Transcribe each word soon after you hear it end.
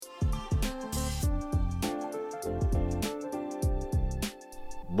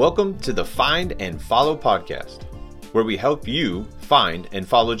Welcome to the Find and Follow podcast, where we help you find and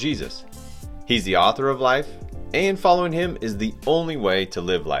follow Jesus. He's the author of life, and following him is the only way to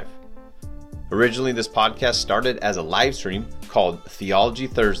live life. Originally, this podcast started as a live stream called Theology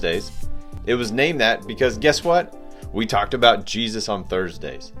Thursdays. It was named that because guess what? We talked about Jesus on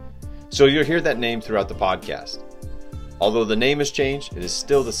Thursdays. So you'll hear that name throughout the podcast. Although the name has changed, it is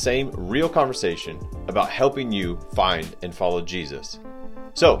still the same real conversation about helping you find and follow Jesus.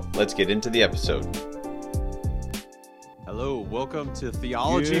 So let's get into the episode. Hello, welcome to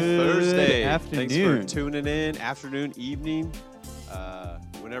Theology Thursday. Afternoon. Thanks for tuning in. Afternoon, evening,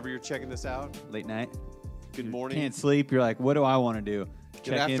 whenever you're checking this out. Late night. Good morning. Can't sleep. You're like, what do I want to do?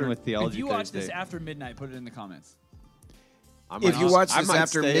 Check in with If Theology you watch Thursday. this after midnight, put it in the comments. If you watch this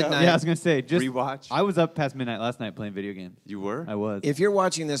after midnight, Yeah, I was going to say, just rewatch. I was up past midnight last night playing video games. You were? I was. if you're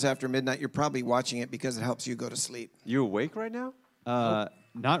watching this after midnight, you're probably watching it because it helps you go to sleep. You awake right now?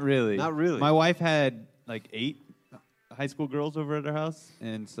 Not really. Not really. My wife had like 8 high school girls over at her house,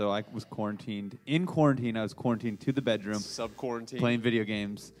 and so I was quarantined. In quarantine, I was quarantined to the bedroom, Sub-quarantine. playing video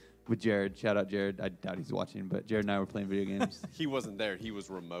games with Jared. Shout out Jared. I doubt he's watching, but Jared and I were playing video games. He wasn't there. He was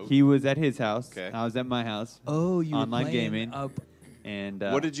remote. He was at his house. Okay. I was at my house. Oh, you Online were playing gaming. Up. And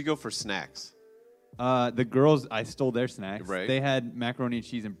What did you go for snacks? the girls, I stole their snacks. Right. They had macaroni and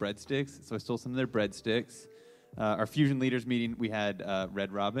cheese and breadsticks, so I stole some of their breadsticks. Our fusion leaders meeting, we had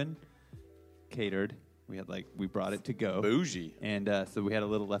Red Robin catered. We brought it to go, Bougie. and so we had a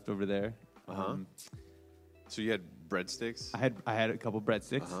little left over there. Uh-huh. So you had breadsticks? I had a couple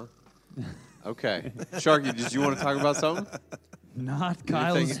breadsticks. Uh-huh. Okay. Sharky, did you want to talk about something? Not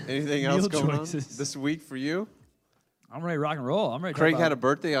Kyle's Anything else meal going choices. on this week for you? I'm ready to rock and roll. I'm ready to Craig talk about had a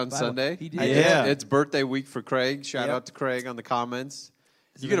birthday on Bible. Sunday. He did. Yeah. It's birthday week for Craig. Shout Yep. out to Craig on the comments.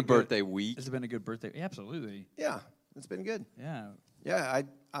 Has You it get a been good? birthday week. This has been a good birthday. Yeah, absolutely. Yeah, it's been good. Yeah. Yeah,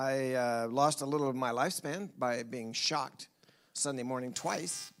 I lost a little of my lifespan by being shocked Sunday morning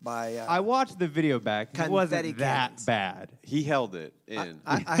twice by. I watched the video back. It Confetti wasn't that cannons. bad. He held it in.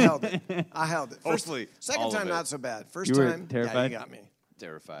 I held it. I held it. Hopefully, second all of time it. not so bad. First You were time, terrified? yeah, you got me.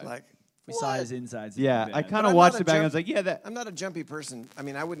 Terrified. Like We what? saw his insides. Yeah, Bad. I kind But of I'm watched not it back. a And I was like, yeah, that. I'm not a jumpy person. I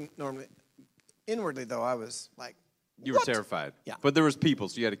mean, I wouldn't normally. Inwardly, though, I was like, You were what? terrified. Yeah. But there was people,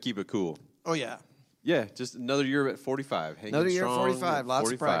 so you had to keep it cool. Oh yeah, Yeah, just another year at 45. Hanging another year, strong 45. at Lots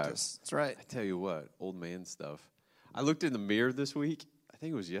 45. of practice. That's right. I tell you what, old man stuff. I looked in the mirror this week, I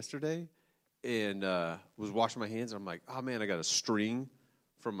think it was yesterday, and was washing my hands, and I'm like, oh man, I got a string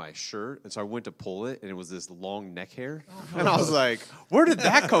from my shirt, and so I went to pull it, and it was this long neck hair, and I was like, where did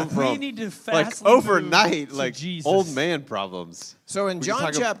that come from? We need to like fastly overnight, move to like Jesus. old man problems. So in We can John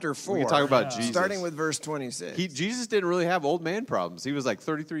talk chapter we 4, can talk about Yeah. Jesus. starting with verse 26. Jesus didn't really have old man problems. He was like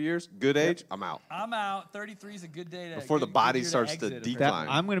 33 years, good age. I'm out. I'm out. 33 is a good day to Before the good body year starts to exit a decline. friend.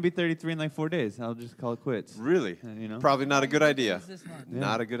 I'm going to be 33 in like 4 days. I'll just call it quits. Really? You know? Probably not a good idea. Is this not-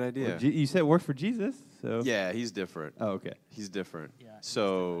 Not a good idea. Well, you said work for Jesus, so. Yeah, he's different. Oh, okay. He's different. Yeah, he's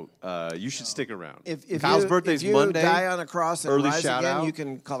So you should stick around. If Kyle's you, birthday's if you Monday. die on a cross and early rise shout again, out. you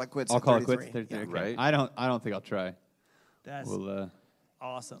can call it quits. I'll at call it 33. quits. 33. Yeah. Okay. Right. I don't think I'll try. That's We'll.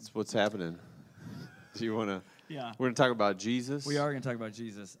 awesome. What's happening? Do you want to? Yeah. We're going to talk about Jesus. We are going to talk about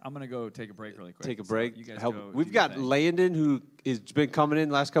Jesus. I'm going to go take a break really quick. Take a So break. you guys Help- go do We've your got thing. Landon, who has been coming in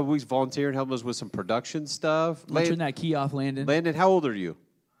the last couple weeks, volunteering, helping us with some production stuff. I'll turn that key off, Landon. Landon, how old are you?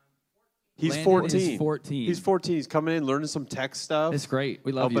 He's Landon 14. is 14. He's 14. He's coming in, learning some tech stuff. That's great.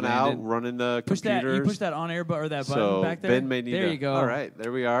 We love helping you, out, Landon. running the Push that. computers. You push that on air button or that button So back there. Ben may need there to. you go. All right,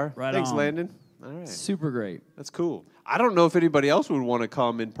 there we are. Right Thanks, on. Landon. All right, Super great. that's cool. I don't know if anybody else would want to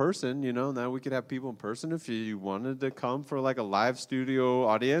come in person. You know, now we could have people in person. If you wanted to come for like a live studio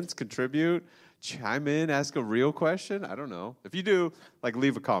audience, contribute, chime in, ask a real question. I don't know. If you do, like,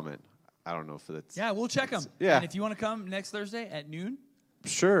 leave a comment. I don't know if that's Yeah, we'll check them. Yeah. And if you want to come next Thursday at noon,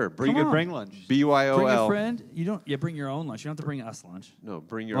 sure. Bring Come on. bring lunch. BYOL. bring a friend. You don't. Yeah, bring your own lunch. You don't have to bring us lunch. No,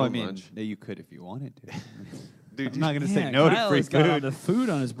 bring your Well, I own mean, lunch, yeah, you could if you wanted to. dude. I'm not going to say Man, no Kyle to free has got all food. the food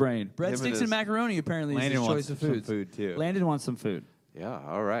on his brain. and Breadsticks his- and macaroni apparently Landon is his wants choice of some foods. food, too. Landon wants some food. Yeah,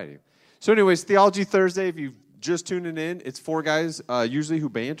 all righty. So anyways, Theology Thursday, if you've just tuning in, it's 4 guys usually who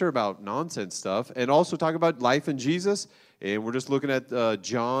banter about nonsense stuff and also talk about life and Jesus. And we're just looking at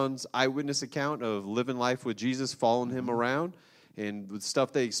John's eyewitness account of living life with Jesus, following him around, and with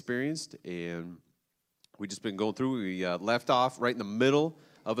stuff they experienced. And we just been going through. We left off right in the middle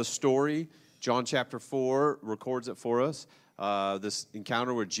of a story. John chapter 4 records it for us. This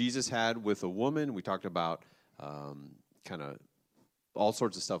encounter where Jesus had with a woman. We talked about kind of all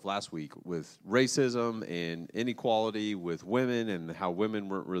sorts of stuff last week with racism and inequality with women and how women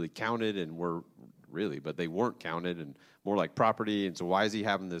weren't really counted and were really, but they weren't counted and more like property. And so why is he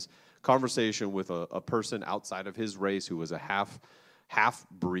having this conversation with a person outside of his race who was a half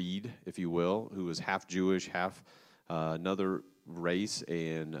breed, if you will, who was half Jewish, half another race,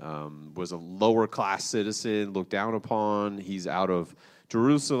 and was a lower class citizen, looked down upon. He's out of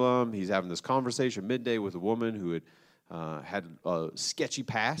Jerusalem. He's having this conversation midday with a woman who had a sketchy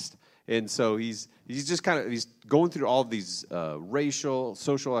past. And so he's just he's going through all of these racial,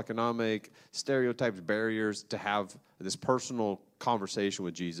 social, economic stereotypes, barriers to have this personal conversation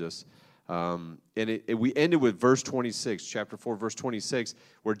with Jesus. And we ended with verse 26, chapter 4, verse 26,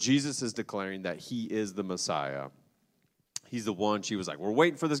 where Jesus is declaring that he is the Messiah. He's the one. She was like, we're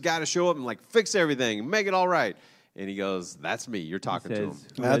waiting for this guy to show up and like fix everything and make it all right. And he goes, that's me. You're talking to him.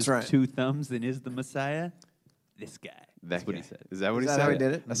 Who That's has right. 2 thumbs and is the Messiah? This guy. That's what he said. Is that what Is he that said? how he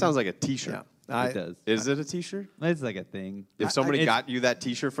did it? That sounds like a T-shirt. Yeah. It does. Is it a T-shirt? It's like a thing. If somebody it's- got you that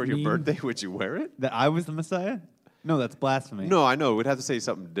T-shirt for your Meme. birthday, would you wear it? That I was the Messiah? No, that's blasphemy. No, I know. We'd have to say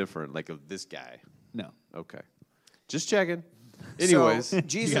something different, like of this guy. No. Okay. Just checking. Anyways, So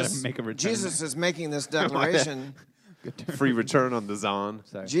Jesus, make a return Jesus is making this declaration. free return on the Zon.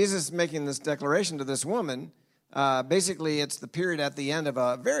 Sorry. Jesus is making this declaration to this woman. Basically, it's the period at the end of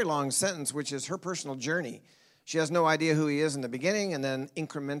a very long sentence, which is her personal journey. She has no idea who he is in the beginning, and then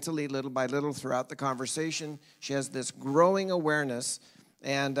incrementally, little by little, throughout the conversation, she has this growing awareness.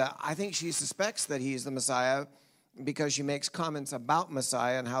 And I think she suspects that he's the Messiah because she makes comments about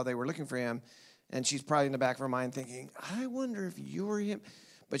Messiah and how they were looking for him. And she's probably in the back of her mind thinking, I wonder if you were him.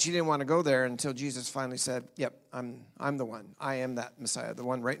 But she didn't want to go there until Jesus finally said, yep, I'm the one. I am that Messiah, the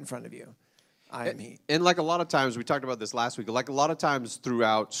one right in front of you. I am he. And like a lot of times, we talked about this last week, like a lot of times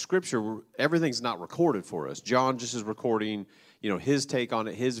throughout Scripture, everything's not recorded for us. John just is recording, his take on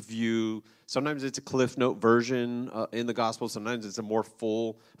it, his view. Sometimes it's a Cliff Note version in the Gospel. Sometimes it's a more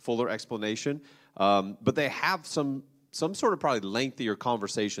fuller explanation. But they have some sort of probably lengthier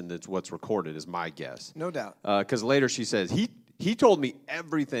conversation that's what's recorded, is my guess. No doubt. Because later she says, he told me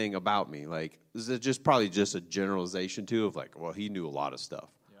everything about me. Like, this is just probably just a generalization, too, of like, well, he knew a lot of stuff.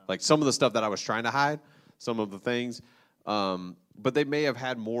 Like some of the stuff that I was trying to hide, some of the things. But they may have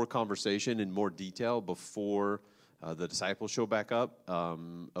had more conversation in more detail before the disciples show back up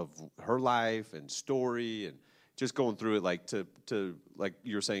of her life and story and just going through it like to like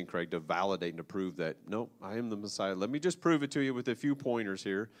you were saying, Craig, to validate and to prove that, no, I am the Messiah. Let me just prove it to you with a few pointers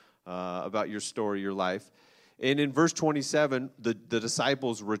here about your story, your life. And in verse 27, the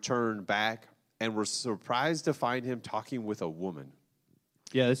disciples returned back and were surprised to find him talking with a woman.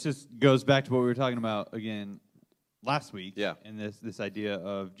 Yeah, this just goes back to what we were talking about again last week. Yeah. And this idea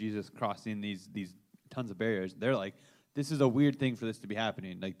of Jesus crossing these tons of barriers. They're like, this is a weird thing for this to be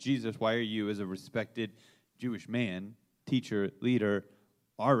happening. Like, Jesus, why are you, as a respected Jewish man, teacher, leader,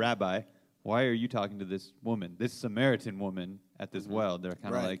 our rabbi, why are you talking to this woman, this Samaritan woman at this well? They're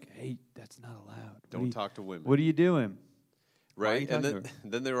kind of Right. like, hey, that's not allowed. Don't talk to women. What are you doing? Right? Why are And you then, talking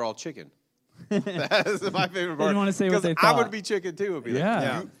then they were all chicken. That's my favorite part. didn't want to say what 'Cause they I would thought. be chicken too. It'd be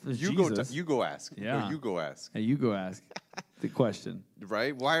Yeah. like, It's you go Jesus. you go ask. Yeah. No, you go ask. Hey, you go ask the question.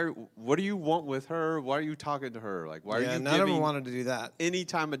 Right? What do you want with her? Why are you talking to her? Like, why are Yeah, you none of them giving wanted to do that. any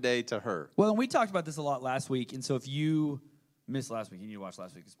time of day to her? Well, and we talked about this a lot last week, and so if you missed last week, you need to watch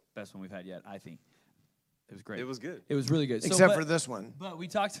last week. It's the best one we've had yet, I think. It was great. It was good. It was really good. Except but- for this one. But we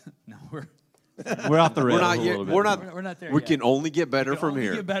talked. No, We're off the rails We're not a yet. little bit. We're not. We're not there We yet. can only get better It can from only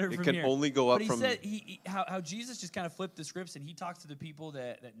here. get better it from can here. only go up but he from. said how Jesus just kind of flipped the scripts and he talks to the people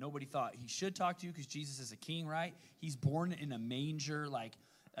that nobody thought he should talk to because Jesus is a king, right? He's born in a manger, like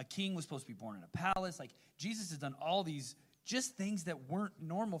a king was supposed to be born in a palace. Like Jesus has done all these just things that weren't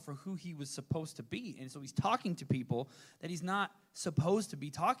normal for who he was supposed to be. And so he's talking to people that he's not supposed to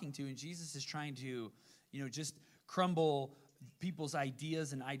be talking to. And Jesus is trying to, just crumble people's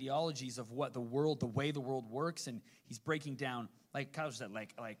ideas and ideologies of what the way the world works. And he's breaking down, like Kyle said,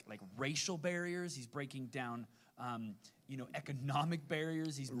 like racial barriers. He's breaking down, economic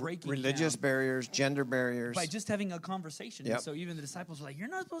barriers. He's breaking Religious down barriers, gender barriers. by just having a conversation. Yep. And so even the disciples were like, "You're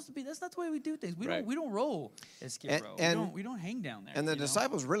not supposed to be. That's not the way we do things. We Right. don't roll at Skid Row. We don't hang down there." And the you know?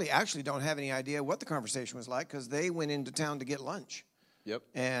 disciples really actually don't have any idea what the conversation was like because they went into town to get lunch. Yep.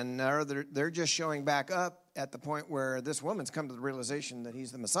 And now they're just showing back up at the point where this woman's come to the realization that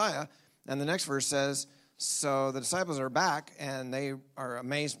he's the Messiah. And the next verse says, so the disciples are back and they are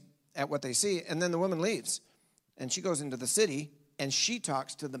amazed at what they see. And then the woman leaves and she goes into the city and she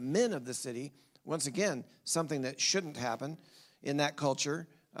talks to the men of the city. Once again, something that shouldn't happen in that culture.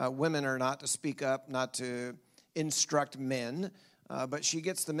 Women are not to speak up, not to instruct men. But she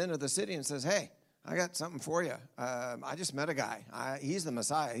gets the men of the city and says, hey, I got something for you. I just met a guy. He's the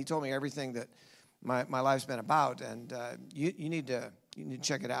Messiah. He told me everything my life's been about, and you need to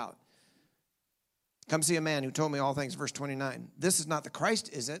check it out. Come see a man who told me all things, verse 29. This is not the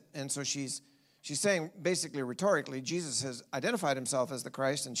Christ, is it? And so she's saying, basically rhetorically, Jesus has identified himself as the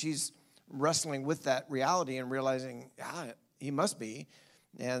Christ, and she's wrestling with that reality and realizing, he must be.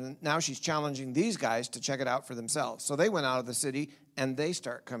 And now she's challenging these guys to check it out for themselves. So they went out of the city, and they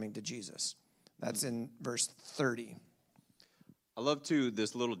start coming to Jesus. That's in verse 30. I love, too,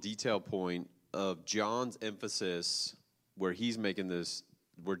 this little detail point of John's emphasis where he's making this,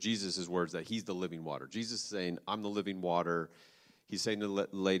 where Jesus' words that he's the living water. Jesus is saying, I'm the living water. He's saying to the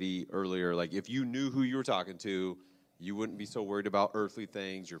lady earlier, like, if you knew who you were talking to, you wouldn't be so worried about earthly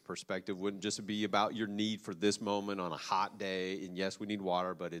things. Your perspective wouldn't just be about your need for this moment on a hot day. And yes, we need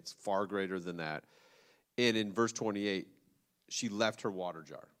water, but it's far greater than that. And in verse 28, she left her water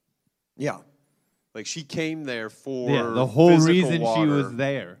jar. Yeah. Like, she came there for the whole physical reason water. she was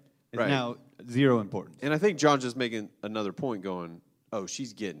there is Right. now zero importance. And I think John's just making another point going, oh,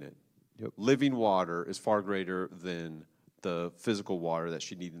 she's getting it. Yep. Living water is far greater than the physical water that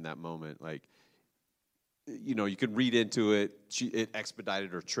she needed in that moment. Like, you know, you could read into it. It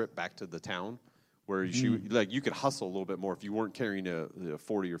expedited her trip back to the town where you could hustle a little bit more if you weren't carrying a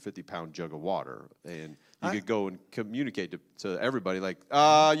 40 or 50 pound jug of water. And you could go and communicate to everybody like,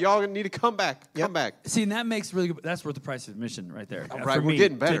 y'all need to come back. Come back. See, and that makes really good. That's worth the price of admission right there. Right, for we're me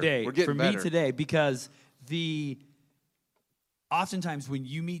getting better. Today, We're getting for better. me today, because oftentimes when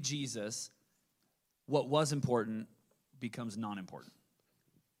you meet Jesus, what was important becomes non-important.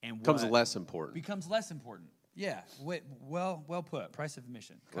 And Becomes what less important. becomes less important. Yeah, well put. Price of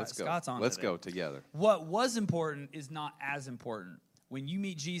admission. Let's go. Scott's on Let's today. go together. What was important is not as important. When you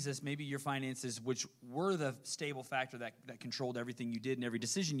meet Jesus, maybe your finances, which were the stable factor that controlled everything you did and every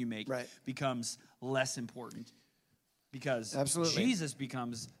decision you make, Right. becomes less important. Because Absolutely. Jesus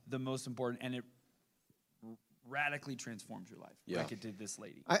becomes the most important, and it radically transforms your life, Yeah. like it did this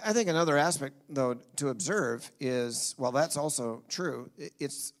lady. I think another aspect, though, to observe is, well, that's also true.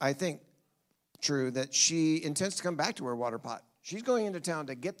 It's, I think, true that she intends to come back to her water pot. She's going into town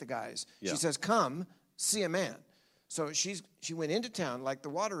to get the guys. Yeah. She says, come, see a man. So she went into town like the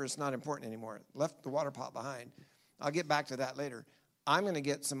water is not important anymore, left the water pot behind. I'll get back to that later. I'm going to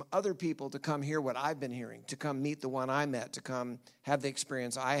get some other people to come hear what I've been hearing, to come meet the one I met, to come have the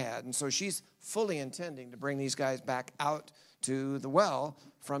experience I had. And so she's fully intending to bring these guys back out to the well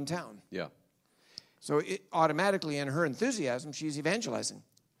from town. Yeah. So it automatically, in her enthusiasm, she's evangelizing.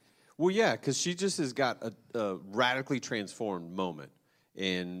 Well, yeah, because she just has got a radically transformed moment.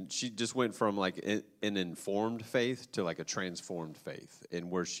 And she just went from like an informed faith to like a transformed faith,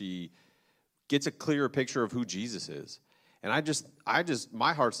 and where she gets a clearer picture of who Jesus is. And I just,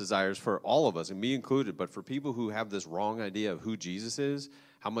 my heart's desire is for all of us, and me included, but for people who have this wrong idea of who Jesus is,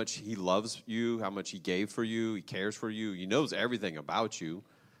 how much he loves you, how much he gave for you, he cares for you, he knows everything about you.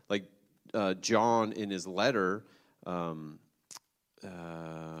 Like John in his letter, I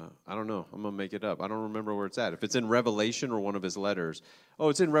don't know. I'm going to make it up. I don't remember where it's at. If it's in Revelation or one of his letters. Oh,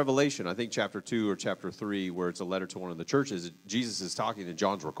 it's in Revelation. I think chapter 2 or chapter 3, where it's a letter to one of the churches. Jesus is talking and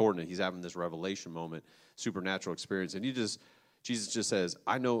John's recording it. He's having this revelation moment, supernatural experience. And Jesus just says,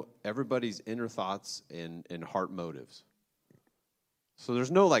 I know everybody's inner thoughts and heart motives. So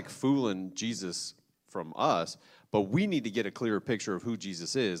there's no like fooling Jesus from us, but we need to get a clearer picture of who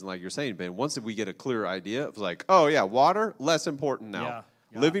Jesus is. And like you're saying, Ben, once we get a clearer idea, it's like, oh yeah, water, less important now.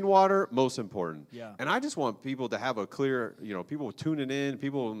 Yeah. Living water, most important. Yeah. And I just want people to have a clear, people tuning in,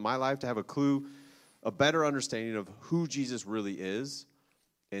 people in my life to have a better understanding of who Jesus really is.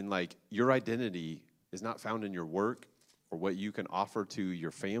 And like your identity is not found in your work or what you can offer to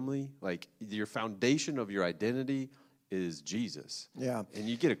your family. Like your foundation of your identity is Jesus. Yeah. And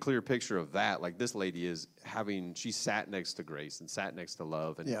you get a clear picture of that. Like this lady is she sat next to Grace and sat next to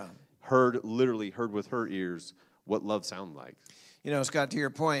love and literally heard with her ears what love sounded like. Scott, to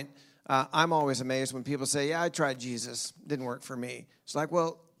your point, I'm always amazed when people say, yeah, I tried Jesus, didn't work for me. It's like,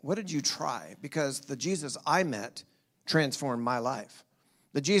 well, what did you try? Because the Jesus I met transformed my life.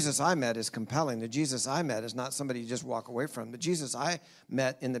 The Jesus I met is compelling. The Jesus I met is not somebody you just walk away from. The Jesus I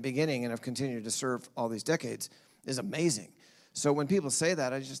met in the beginning and have continued to serve all these decades is amazing. So when people say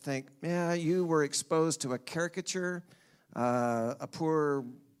that, I just think, yeah, you were exposed to a caricature, a poor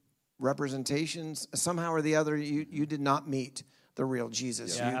representation. Somehow or the other, you did not meet the real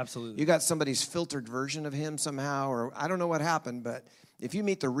Jesus. Yeah, absolutely. You got somebody's filtered version of him somehow, or I don't know what happened, but if you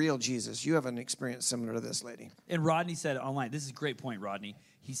meet the real Jesus, you have an experience similar to this lady. And Rodney said online, this is a great point, Rodney.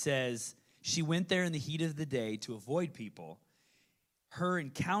 He says, she went there in the heat of the day to avoid people. Her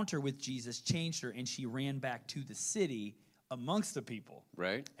encounter with Jesus changed her, and she ran back to the city amongst the people.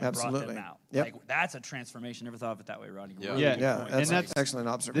 Right? And Absolutely. brought them out. Yep. Like, that's a transformation. Never thought of it that way, Rodney. Yeah. Really Yeah. good Yeah, point. that's And an that's- excellent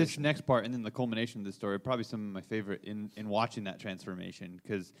This observation. next part and then the culmination of the story, probably some of my favorite in watching that transformation,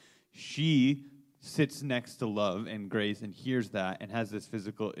 because she sits next to love and grace and hears that and has this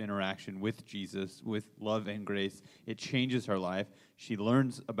physical interaction with Jesus, with love and grace. It changes her life. She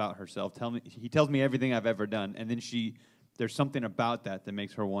learns about herself. He tells me everything I've ever done, and then there's something about that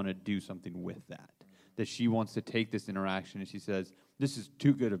makes her want to do something with that. That she wants to take this interaction and she says, this is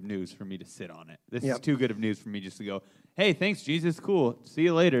too good of news for me to sit on it. This is too good of news for me just to go, hey, thanks, Jesus, cool. See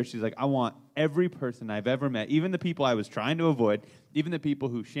you later. She's like, I want every person I've ever met, even the people I was trying to avoid, even the people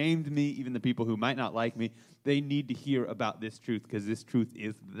who shamed me, even the people who might not like me, they need to hear about this truth because this truth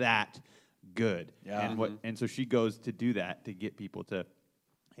is that good. Yeah. And so she goes to do that to get people to,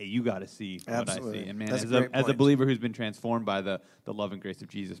 hey, you got to see Absolutely. what I see. And man, That's as a great as a point. believer who's been transformed by the love and grace of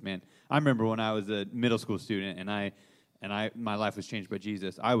Jesus, man, I remember when I was a middle school student and my life was changed by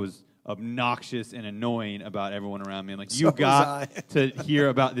Jesus. I was obnoxious and annoying about everyone around me. I'm like, So you was got to hear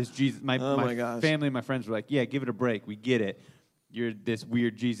about this Jesus. My gosh. family and my friends were like, yeah, give it a break. We get it. You're this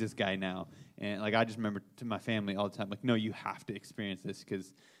weird Jesus guy now. And like I just remember to my family all the time, like, no, you have to experience this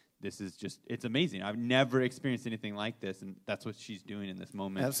because this is just, it's amazing. I've never experienced anything like this, and that's what she's doing in this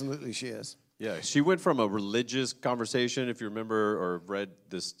moment. Absolutely, she is. Yeah, she went from a religious conversation, if you remember or read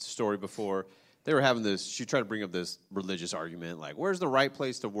this story before. They were having this, she tried to bring up this religious argument, like, where's the right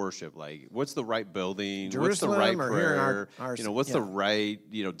place to worship? Like, what's the right building? What's the right Jerusalem or here in prayer? our What's the right,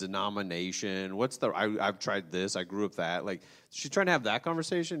 denomination? I've tried this, I grew up that. Like, she's trying to have that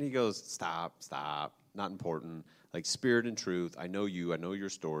conversation. He goes, stop, not important. Like, spirit and truth, I know you, I know your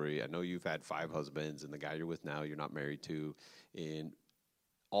story. I know you've had 5 husbands, and the guy you're with now, you're not married to. And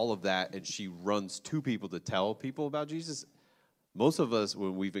all of that, and she runs to people to tell people about Jesus. Most of us,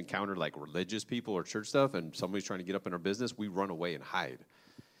 when we've encountered like religious people or church stuff and somebody's trying to get up in our business, we run away and hide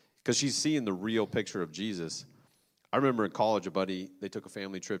because she's seeing the real picture of Jesus. I remember in college, they took a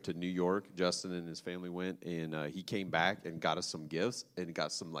family trip to New York. Justin and his family went, and he came back and got us some gifts and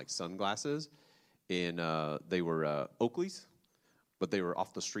got some like sunglasses, and they were Oakleys, but they were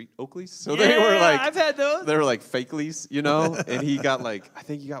off the street Oakleys. So they were like, I've had those. they were like fakeleys, and he got I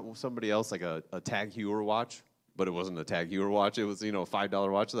think he got somebody else like a Tag Heuer watch. But it wasn't a Tag Heuer watch. It was, a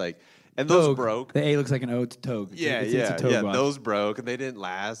 $5 watch. And those Togue. broke. The A looks like an O to Togue. It's a Togue watch. Those broke, and they didn't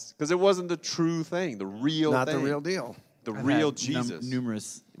last because it wasn't the true thing, the real Not thing. the real deal. The I've real had Jesus.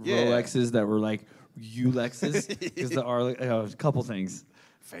 Numerous Yeah. Rolexes that were like Ulexes because a couple things.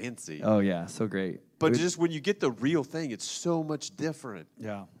 Fancy. Oh yeah, so great. But just when you get the real thing, it's so much different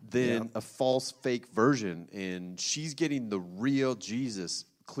Yeah. than a false, fake version. And she's getting the real Jesus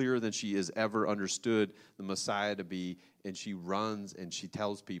clearer than she has ever understood the Messiah to be. And she runs and she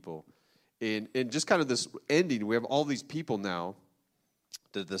tells people. And just kind of this ending, we have all these people now,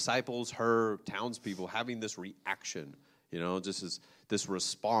 the disciples, her, townspeople, having this reaction, just this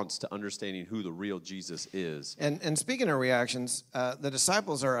response to understanding who the real Jesus is. And speaking of reactions, the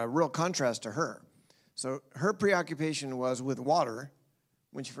disciples are a real contrast to her. So her preoccupation was with water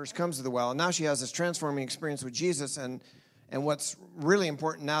when she first comes to the well. And now she has this transforming experience with Jesus. And what's really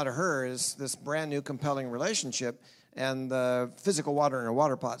important now to her is this brand new compelling relationship and the physical water in a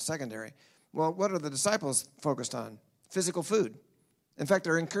water pot secondary. Well, what are the disciples focused on? Physical food. In fact,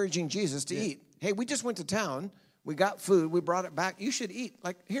 they're encouraging Jesus to eat. Hey, we just went to town. We got food. We brought it back. You should eat.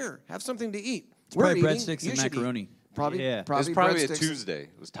 Like, here, have something to eat. Probably eating. breadsticks You and should eat. macaroni. Probably, Yeah. It was probably a breadsticks. Tuesday.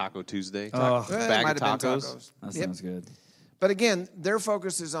 It was Taco Tuesday. Oh. Well, it Bag might of have been tacos. That Yep. sounds good. But again, their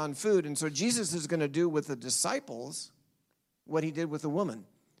focus is on food. And so Jesus is going to do with the disciples what he did with the woman.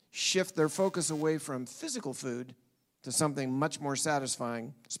 Shift their focus away from physical food to something much more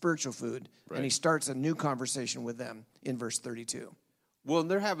satisfying, spiritual food. Right. And he starts a new conversation with them in verse 32. Well,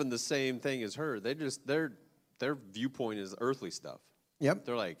 and they're having the same thing as her. Their viewpoint is earthly stuff. Yep.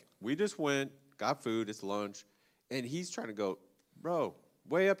 They're like, we just went, got food, it's lunch. And he's trying to go, bro,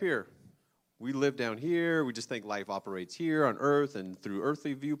 way up here. We live down here. We just think life operates here on earth and through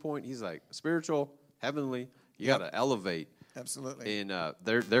earthly viewpoint. He's like, spiritual, heavenly, you got to elevate. Absolutely. And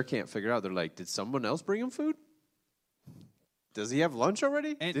they can't figure out. They're like, did someone else bring him food? Does he have lunch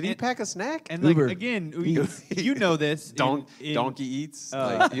already? And- Did he and- pack a snack? And Uber again, Eats. you know this. Donkey eats?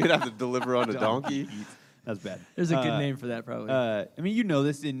 Like, you'd have to deliver on a donkey? That's bad. There's a good name for that, probably. I mean, you know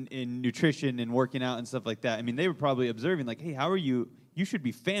this in nutrition and working out and stuff like that. I mean, they were probably observing, like, hey, how are you? You should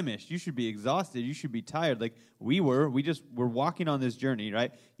be famished. You should be exhausted. You should be tired. Like we were. We just were walking on this journey,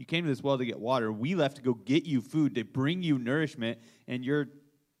 right? You came to this well to get water. We left to go get you food, to bring you nourishment, and you're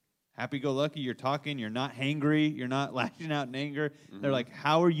happy-go-lucky. You're talking. You're not hangry. You're not lashing out in anger. They're like,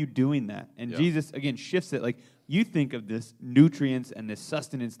 how are you doing that? And Yeah. Jesus, again, shifts it. Like, you think of this nutrients and this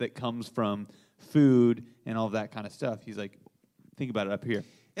sustenance that comes from food and all of that kind of stuff. He's like, think about it up here.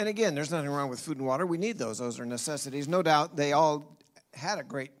 And again, there's nothing wrong with food and water. We need those. Those are necessities. No doubt they all had a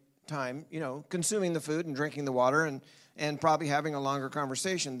great time, consuming the food and drinking the water and probably having a longer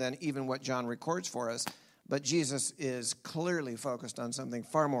conversation than even what John records for us. But Jesus is clearly focused on something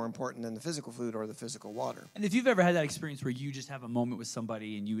far more important than the physical food or the physical water. And if you've ever had that experience where you just have a moment with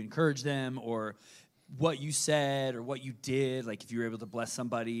somebody and you encourage them, or what you said or what you did, like if you were able to bless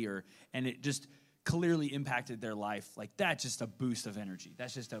somebody, and it just clearly impacted their life, like that's just a boost of energy.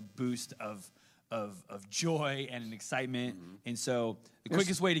 That's just a boost of joy and an excitement. Mm-hmm. And so the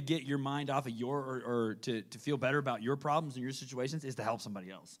quickest way to get your mind off of or to feel better about your problems and your situations is to help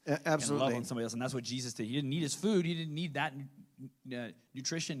somebody else. Absolutely. And love on somebody else. And that's what Jesus did. He didn't need his food. He didn't need that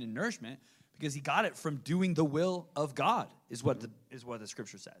nutrition and nourishment, because he got it from doing the will of God, is what the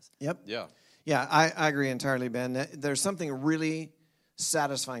scripture says. Yep. Yeah. Yeah, I agree entirely, Ben. There's something really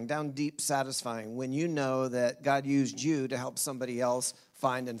satisfying, down deep satisfying, when you know that God used you to help somebody else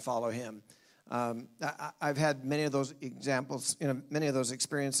find and follow him. I've had many of those examples, many of those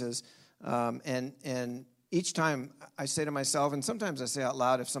experiences, and each time I say to myself, and sometimes I say out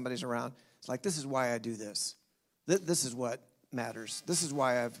loud if somebody's around, it's like, this is why I do this. This is what matters. This is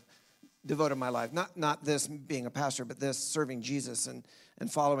why I've devoted my life. Not this being a pastor, but this serving Jesus and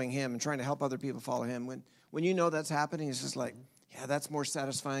following him and trying to help other people follow him. When you know that's happening, it's just like, yeah, that's more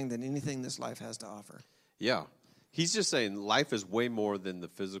satisfying than anything this life has to offer. Yeah. He's just saying life is way more than the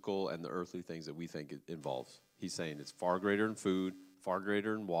physical and the earthly things that we think it involves. He's saying it's far greater than food, far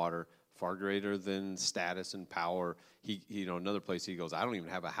greater than water, far greater than status and power. Another place he goes, I don't even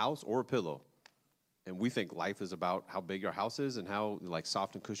have a house or a pillow. And we think life is about how big our house is and how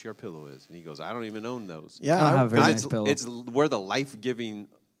soft and cushy our pillow is. And he goes, I don't even own those. Yeah, I have a very nice pillow. It's where the life-giving,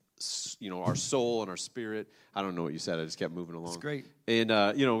 our soul and our spirit. I don't know what you said. I just kept moving along. It's great. And,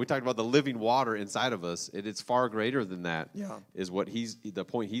 we talked about the living water inside of us. It's far greater than that. Yeah. Is what the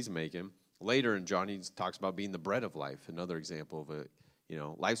point he's making. Later in John, he talks about being the bread of life. Another example of it.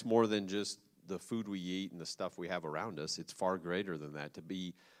 Life's more than just the food we eat and the stuff we have around us. It's far greater than that. To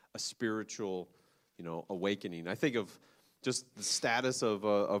be a spiritual, awakening. I think of just the status of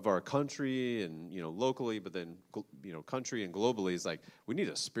our country and, locally, but then, country and globally is like, we need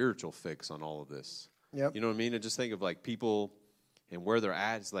a spiritual fix on all of this. Yep. You know what I mean? And just think of people and where they're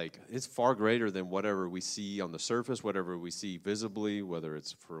at. It's like, it's far greater than whatever we see on the surface, whatever we see visibly, whether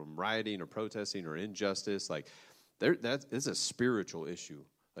it's from rioting or protesting or injustice. Like, it's a spiritual issue.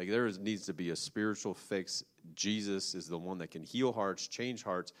 Like, needs to be a spiritual fix. Jesus is the one that can heal hearts, change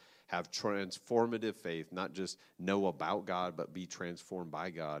hearts, have transformative faith, not just know about God, but be transformed by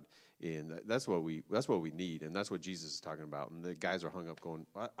God. And that's what we need, and that's what Jesus is talking about. And the guys are hung up going,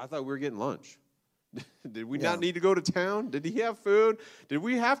 I thought we were getting lunch. Did we not need to go to town? Did he have food? Did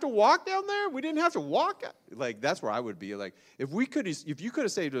we have to walk down there? We didn't have to walk. Like, that's where I would be. Like, if you could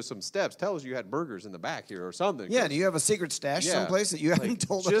have saved us some steps, tell us you had burgers in the back here or something. Yeah, do you have a secret stash someplace that you haven't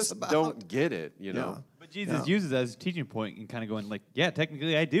told us about? Just don't get it, Yeah. But Jesus uses that as a teaching point and kind of going like, yeah,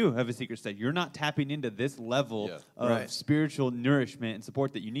 technically I do have a secret stash. You're not tapping into this level of spiritual nourishment and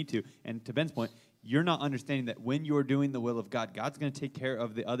support that you need to. And to Ben's point, you're not understanding that when you're doing the will of God, God's going to take care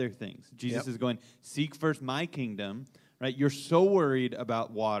of the other things. Jesus is going, seek first my kingdom, right? You're so worried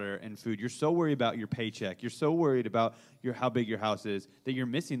about water and food. You're so worried about your paycheck. You're so worried about how big your house is that you're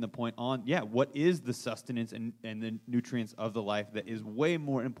missing the point on, what is the sustenance and the nutrients of the life that is way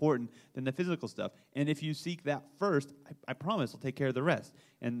more important than the physical stuff. And if you seek that first, I promise I'll take care of the rest.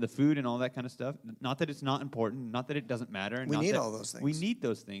 And the food and all that kind of stuff, not that it's not important, not that it doesn't matter. We need all those things. We need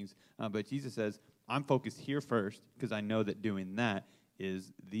those things. But Jesus says, I'm focused here first because I know that doing that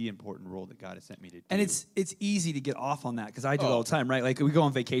is the important role that God has sent me to do. And it's easy to get off on that, because I do it all the time, right? Like, we go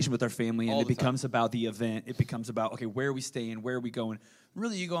on vacation with our family, and it becomes about the event. It becomes about, okay, where are we staying? Where are we going?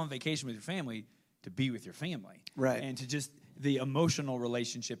 Really, you go on vacation with your family to be with your family. Right. And to just, the emotional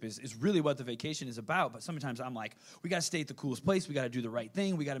relationship is really what the vacation is about. But sometimes I'm like, we got to stay at the coolest place. We got to do the right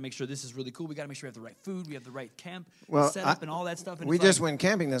thing. We got to make sure this is really cool. We got to make sure we have the right food. We have the right camp set up and all that stuff. And we just went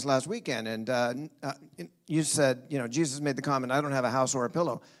camping this last weekend, and you said, Jesus made the comment, I don't have a house or a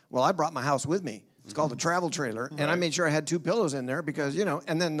pillow. Well, I brought my house with me. It's called a travel trailer, and I made sure I had 2 pillows in there because,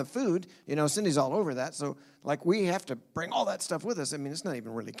 and then the food, Cindy's all over that. So, we have to bring all that stuff with us. I mean, it's not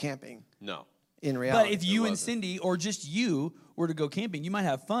even really camping. No. In reality. But if you and Cindy, or just you, were to go camping, you might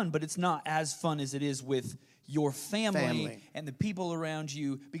have fun, but it's not as fun as it is with your family. And the people around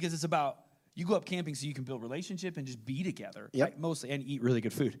you, because it's about, you go up camping so you can build relationship and just be together, right? Mostly, and eat really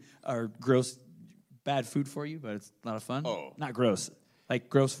good food. Or gross, bad food for you, but it's a lot of fun. Oh. Not gross. like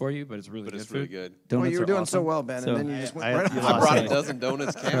gross for you, but it's really But good it's really food. good. Well, Donuts you were are doing awesome. so well, Ben, So- and then you just went I- right you off. I lost brought it. a dozen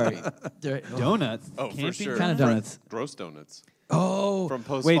donuts camping. They're- Donuts. Oh, for Camping? sure. Kind of donuts. Gross donuts Oh, from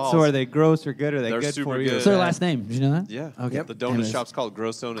Post Wait, Falls. so are they gross or good? Or are they They're good super for you? good. what's their last name? Did you know that? Yeah. Okay. Yep. The donut Anyways. shop's called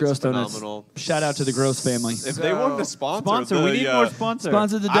Gross Donuts. Gross Donuts. Phenomenal. Shout out to the Gross family. If they wanted to sponsor, We the, need more sponsors.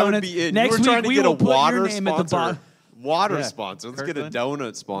 Sponsor the I would donuts. be in. Next you were week trying to we get a will put water your name sponsor. at the bottom. Water Yeah. sponsor. Let's get a Kirkland.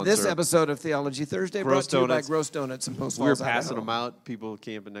 donut sponsor. This episode of Theology Thursday Gross brought to you by Donuts. Gross Donuts in Post we were Falls, passing Idaho. them out. People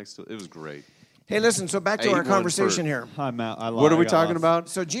camping next to it. It was great. Hey, listen, so back I to ate our one conversation for- here. I'm out. I What are we got talking lost. about?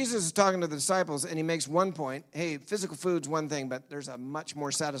 So Jesus is talking to the disciples, and he makes one point. Hey, physical food's one thing, but there's a much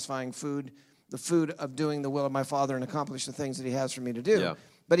more satisfying food, the food of doing the will of my Father and accomplish the things that he has for me to do. Yeah.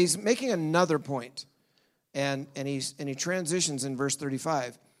 But he's making another point, and he transitions in verse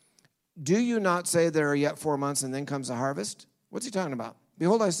 35. Do you not say there are yet 4 months and then comes the harvest? What's he talking about?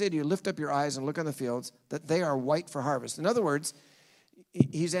 Behold, I say to you, lift up your eyes and look on the fields, that they are white for harvest. In other words,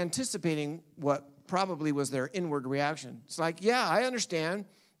 he's anticipating what probably was their inward reaction. It's like, yeah, I understand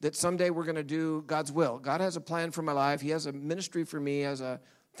that someday we're going to do God's will. God has a plan for my life. He has a ministry for me, has a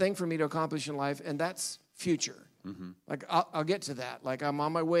thing for me to accomplish in life, and that's future. Like, I'll get to that. Like, I'm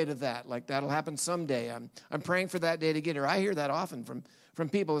on my way to that. Like, that'll happen someday. I'm praying for that day to get here. I hear that often from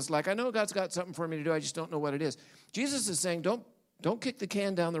people. It's like, I know God's got something for me to do. I just don't know what it is. Jesus is saying, don't kick the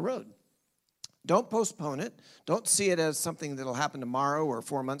can down the road. Don't postpone it. Don't see it as something that'll happen tomorrow or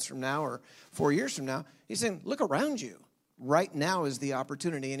 4 months from now or 4 years from now. He's saying, look around you. Right now is the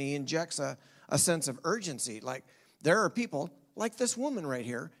opportunity. And he injects a sense of urgency. Like, there are people like this woman right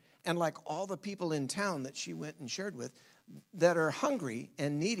here and like all the people in town that she went and shared with that are hungry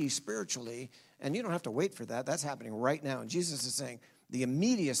and needy spiritually. And you don't have to wait for that. That's happening right now. And Jesus is saying the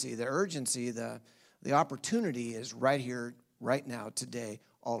immediacy, the urgency, the opportunity is right here, right now, today,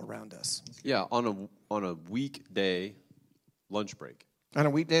 all around us. Yeah, on a weekday lunch break. On a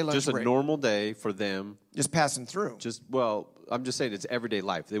weekday lunch Just a break. normal day for them. Just passing through. I'm just saying it's everyday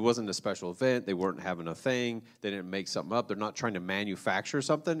life. It wasn't a special event. They weren't having a thing. They didn't make something up. They're not trying to manufacture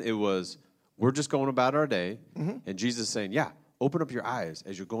something. It was, we're just going about our day. And Jesus is saying, yeah, open up your eyes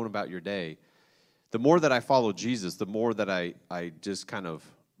as you're going about your day. The more that I follow Jesus, the more that I just kind of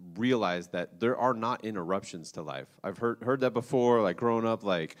realize that there are not interruptions to life. I've heard that before, like growing up,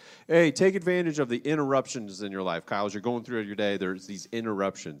 like, hey, take advantage of the interruptions in your life, Kyle. As you're going through your day, there's these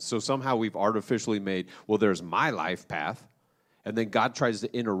interruptions. So somehow we've artificially made, well, there's my life path, and then God tries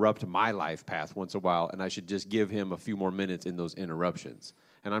to interrupt my life path once in a while, and I should just give him a few more minutes in those interruptions.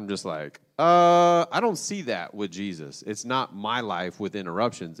 And I'm just like, I don't see that with Jesus. It's not my life with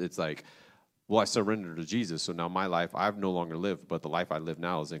interruptions. It's like, well, I surrendered to Jesus, so now my life, I've no longer lived, but the life I live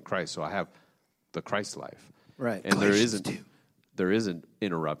now is in Christ. So I have the Christ life. Right. And Galatians there isn't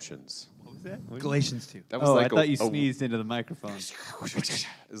interruptions. What was that? Galatians 2. That was Oh, like I thought you sneezed into the microphone. It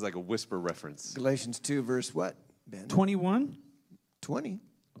was like a whisper reference. Galatians 2, verse what, Ben? 21? 20.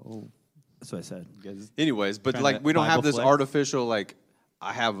 That's what I said. You guys- Anyways, but Trying like to we don't have Bible this flex? artificial, like,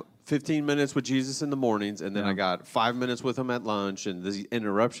 I have 15 minutes with Jesus in the mornings, and then I got 5 minutes with him at lunch, and these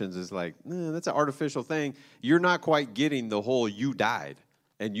interruptions is like, that's an artificial thing. You're not quite getting the whole you died,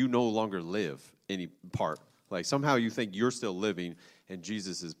 and you no longer live any part. Like, somehow you think you're still living, and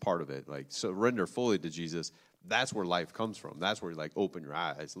Jesus is part of it. Like, surrender fully to Jesus. That's where life comes from. That's where, like, open your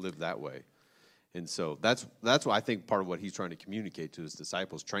eyes, live that way. And so that's what I think part of what he's trying to communicate to his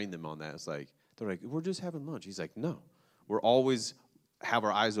disciples, train them on that. It's like, they're like, we're just having lunch. He's like, no, we're always have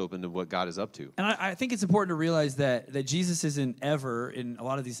our eyes open to what God is up to. And I think it's important to realize that Jesus isn't ever, in a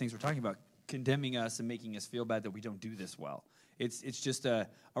lot of these things we're talking about, condemning us and making us feel bad that we don't do this well. It's just a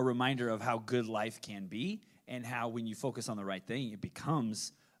reminder of how good life can be and how when you focus on the right thing, it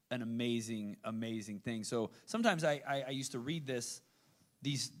becomes an amazing, amazing thing. So sometimes I used to read this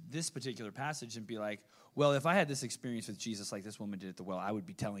particular passage and be like, well, if I had this experience with Jesus like this woman did at the well, I would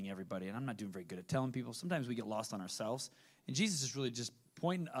be telling everybody, and I'm not doing very good at telling people. Sometimes we get lost on ourselves, and Jesus is really just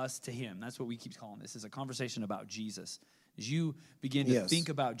pointing us to him. That's what we keep calling this, is a conversation about Jesus. As you begin to think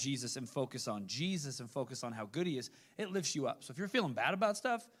about Jesus and focus on Jesus and focus on how good he is, it lifts you up. So if you're feeling bad about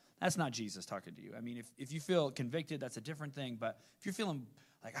stuff, that's not Jesus talking to you. I mean, if you feel convicted, that's a different thing, but if you're feeling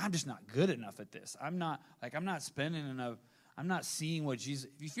like, I'm just not good enough at this, I'm not spending enough, I'm not seeing what Jesus,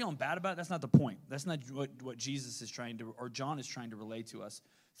 if you're feeling bad about it, that's not the point. That's not what Jesus is trying to, or John is trying to relay to us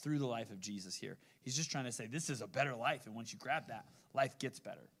through the life of Jesus here. He's just trying to say, this is a better life, and once you grab that, life gets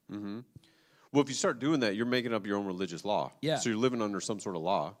better. Mm-hmm. Well, if you start doing that, you're making up your own religious law. Yeah. So you're living under some sort of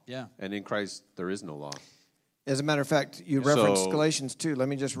law. Yeah. And in Christ, there is no law. As a matter of fact, you referenced Galatians 2. Let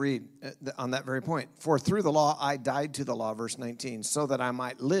me just read on that very point. For through the law I died to the law, verse 19, so that I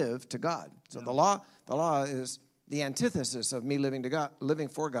might live to God. So the law is the antithesis of me living to God, living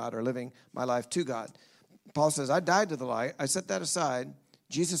for God, or living my life to God. Paul says, I died to the lie. I set that aside.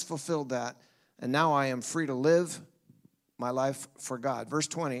 Jesus fulfilled that. And now I am free to live my life for God. Verse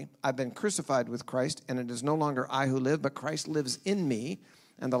 20, I've been crucified with Christ, and it is no longer I who live, but Christ lives in me.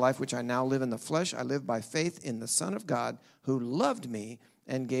 And the life which I now live in the flesh, I live by faith in the Son of God who loved me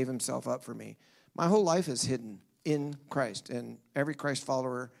and gave himself up for me. My whole life is hidden in Christ. And every Christ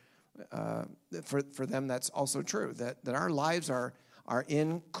follower, for them, that's also true, that our lives are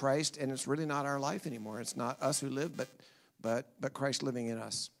in Christ, and it's really not our life anymore. It's not us who live, but Christ living in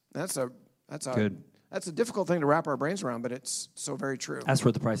us. That's a difficult thing to wrap our brains around, but it's so very true. That's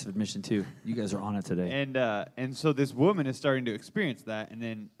worth the price of admission, too. You guys are on it today. And so this woman is starting to experience that, and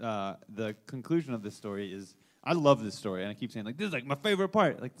then the conclusion of this story is, I love this story, and I keep saying, like, this is, like, my favorite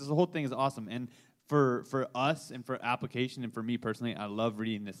part. Like, this whole thing is awesome. And for us and for application and for me personally, I love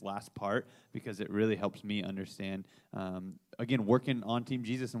reading this last part because it really helps me understand, again, working on Team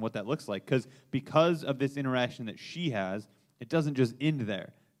Jesus and what that looks like. Because of this interaction that she has, it doesn't just end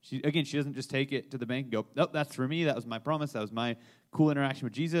there. She doesn't just take it to the bank and go, nope, that's for me. That was my promise. That was my cool interaction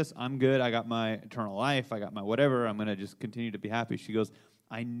with Jesus. I'm good. I got my eternal life. I got my whatever. I'm going to just continue to be happy. She goes,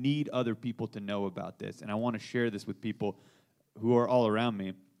 I need other people to know about this, and I want to share this with people who are all around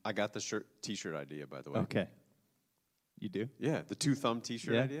me. I got the T-shirt idea, by the way. Okay. You do? Yeah, the 2-thumb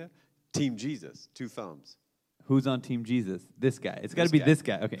T-shirt idea. Team Jesus, 2 thumbs. Who's on Team Jesus? This guy. It's got to be this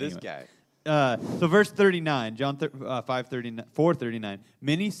guy. Okay. This anyway. guy. So verse 39, John 4:39.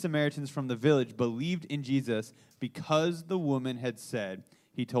 Many Samaritans from the village believed in Jesus because the woman had said,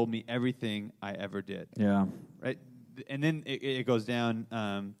 he told me everything I ever did. Yeah. Right? And then it goes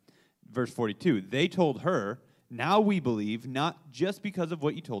down, verse 42. They told her, now we believe, not just because of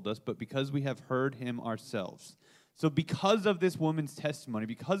what you told us, but because we have heard him ourselves. So because of this woman's testimony,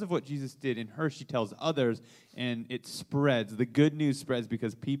 because of what Jesus did in her, she tells others, and it spreads. The good news spreads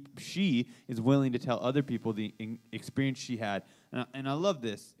because she is willing to tell other people the experience she had. And I love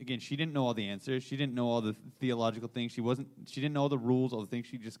this. Again, she didn't know all the answers. She didn't know all the theological things. She didn't know all the rules, all the things.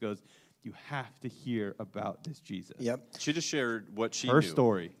 She just goes, you have to hear about this Jesus. Yep. She just shared what she knew. Her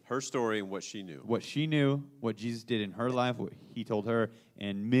story. Her story and what she knew. What she knew, what Jesus did in her life, what he told her,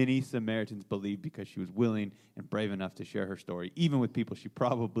 and many Samaritans believed because she was willing and brave enough to share her story, even with people she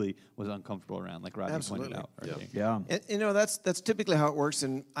probably was uncomfortable around, like Rodney pointed out. Yeah. And, that's typically how it works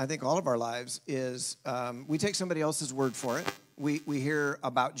in, I think, all of our lives is we take somebody else's word for it. We hear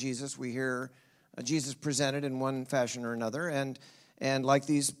about Jesus. We hear Jesus presented in one fashion or another, and like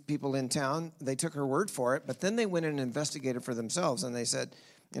these people in town, they took her word for it, but then they went and investigated for themselves, and they said,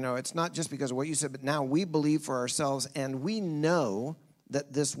 it's not just because of what you said, but now we believe for ourselves, and we know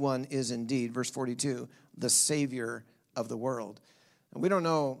that this one is indeed, verse 42, the Savior of the world. And we don't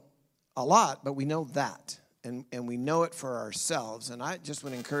know a lot, but we know that, and we know it for ourselves. And I just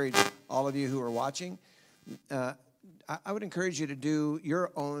would encourage all of you who are watching, I would encourage you to do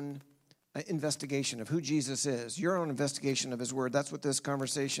your own investigation of who Jesus is, your own investigation of his word. That's what this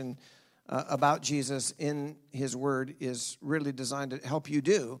conversation about Jesus in his word is really designed to help you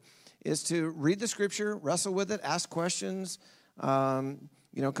do, is to read the scripture, wrestle with it, ask questions,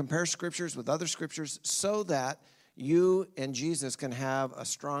 compare scriptures with other scriptures so that you and Jesus can have a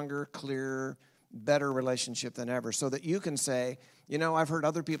stronger, clearer, better relationship than ever, so that you can say, I've heard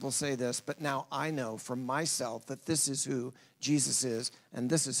other people say this, but now I know for myself that this is who Jesus is, and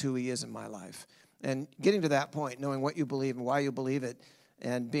this is who he is in my life. And getting to that point, knowing what you believe and why you believe it,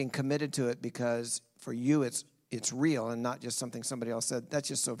 and being committed to it because for you it's real and not just something somebody else said, that's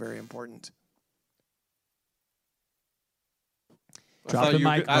just so very important. Drop the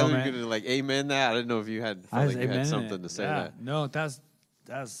mic, I was man. going to amen that. I didn't know if you had, something to say that. No, that's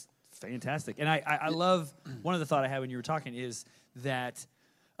fantastic. And I love, one of the thought I had when you were talking is that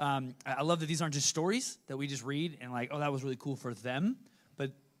I love that these aren't just stories that we just read and that was really cool for them,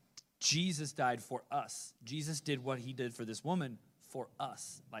 but Jesus died for us. Jesus did what he did for this woman for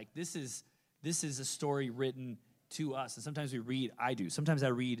us. This is a story written to us. And sometimes sometimes I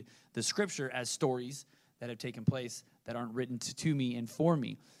read the scripture as stories that have taken place that aren't written to me and for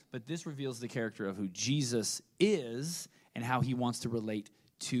me. But this reveals the character of who Jesus is and how he wants to relate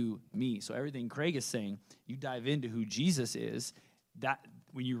to me. So everything Craig is saying, you dive into who Jesus is, that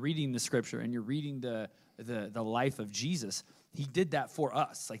when you're reading the scripture and you're reading the life of Jesus, he did that for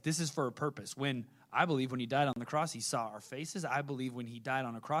us. This is for a purpose. I believe when he died on the cross, he saw our faces. I believe when he died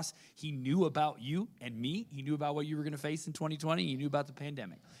on a cross, he knew about you and me. He knew about what you were going to face in 2020. He knew about the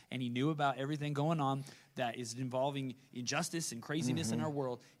pandemic. And he knew about everything going on that is involving injustice and craziness in our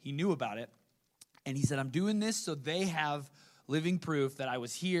world. He knew about it. And he said, I'm doing this so they have living proof that I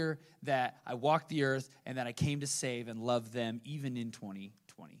was here, that I walked the earth, and that I came to save and love them even in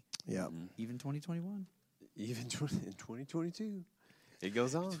 2020. Yeah. Even 2021. Even in 2022. It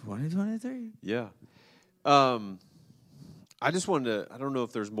goes on. 2023. Yeah. I just wanted to, I don't know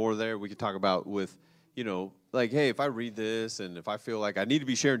if there's more there we could talk about with, like, hey, if I read this and if I feel like I need to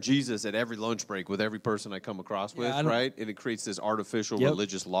be sharing Jesus at every lunch break with every person I come across with, right? And it creates this artificial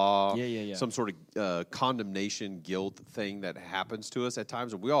religious law, some sort of condemnation, guilt thing that happens to us at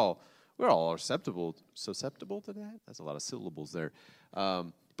times. And we're all are susceptible to that. That's a lot of syllables there.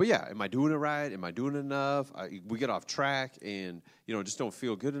 But yeah, am I doing it right? Am I doing enough? We get off track and, just don't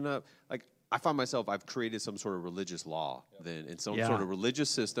feel good enough. Like, I find myself, I've created some sort of religious law then and some sort of religious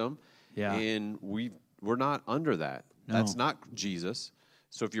system. Yeah. And we're not under that. No. That's not Jesus.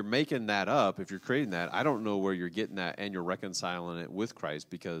 So if you're making that up, if you're creating that, I don't know where you're getting that and you're reconciling it with Christ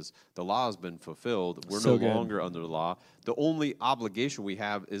because the law has been fulfilled. We're no longer under the law. The only obligation we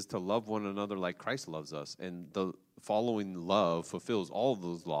have is to love one another like Christ loves us. And the following love fulfills all of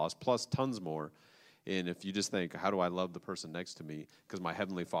those laws plus tons more. And if you just think, how do I love the person next to me? Because my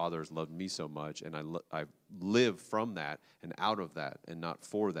Heavenly Father has loved me so much, and I live from that and out of that and not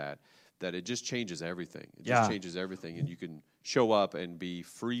for that, that it just changes everything. It just changes everything, and you can show up and be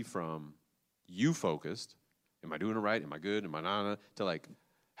free from you-focused. Am I doing it right? Am I good? Am I not? To like,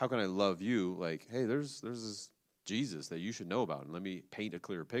 how can I love you? Like, hey, there's this Jesus that you should know about, and let me paint a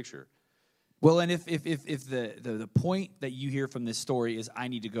clearer picture. Well, and if the point that you hear from this story is I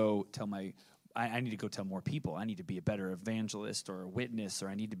need to go tell I need to go tell more people. I need to be a better evangelist or a witness, or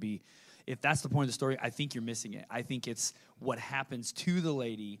I need to be, if that's the point of the story, I think you're missing it. I think it's what happens to the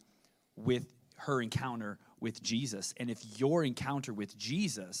lady with her encounter with Jesus. And if your encounter with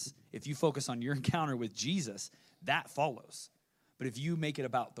Jesus, if you focus on your encounter with Jesus, that follows. But if you make it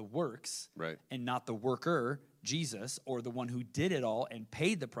about the works and not the worker, Jesus, or the one who did it all and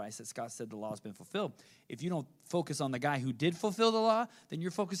paid the price that Scott said the law has been fulfilled, if you don't focus on the guy who did fulfill the law, then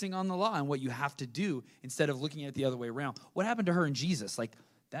you're focusing on the law and what you have to do instead of looking at it the other way around. What happened to her and Jesus? Like,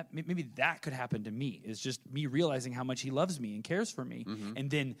 that, maybe that could happen to me. It's just me realizing how much he loves me and cares for me. Mm-hmm.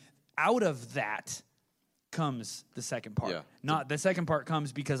 And then out of that comes the second part. Yeah. Not the second part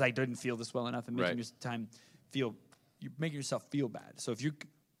comes because I didn't feel this well enough and making your time feel, you're making yourself feel bad. So if you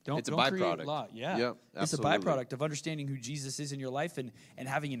don't create law. Yeah. Yep, it's a byproduct of understanding who Jesus is in your life and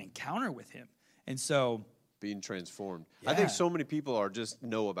having an encounter with him. And so being transformed. I think so many people are just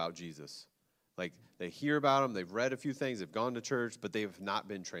know about Jesus. Like they hear about him, they've read a few things, they've gone to church, but they have not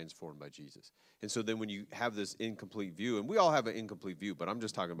been transformed by Jesus. And so then when you have this incomplete view, and we all have an incomplete view, but I'm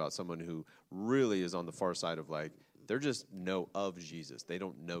just talking about someone who really is on the far side of like, they're just know of Jesus. They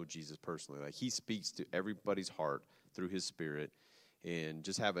don't know Jesus personally. Like he speaks to everybody's heart through his spirit and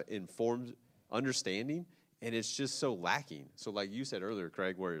just have an informed understanding. And it's just so lacking. So like you said earlier,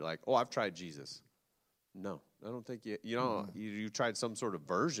 Craig, where you're like, oh, I've tried Jesus. No, I don't think you tried some sort of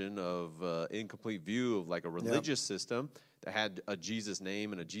version of incomplete view of like a religious system that had a Jesus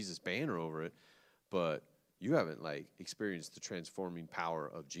name and a Jesus banner over it, but you haven't like experienced the transforming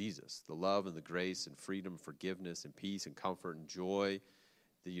power of Jesus, the love and the grace and freedom, forgiveness and peace and comfort and joy.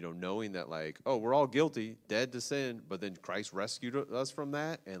 Knowing that like, oh, we're all guilty, dead to sin, but then Christ rescued us from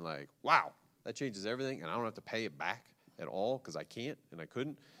that, and like, wow, that changes everything, and I don't have to pay it back at all because I can't and I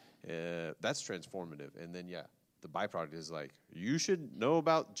couldn't. That's transformative. And then, the byproduct is like, you should know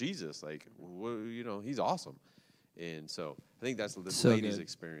about Jesus. Like, he's awesome. And so I think that's this lady's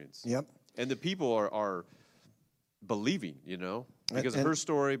experience. Yep. And the people are believing, because of her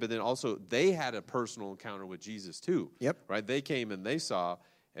story, but then also they had a personal encounter with Jesus too. Yep. Right? They came and they saw,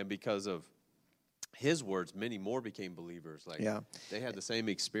 and because of his words, many more became believers. Like they had the same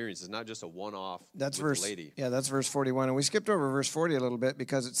experience. It's not just a one-off with the lady. Yeah, that's verse 41. And we skipped over verse 40 a little bit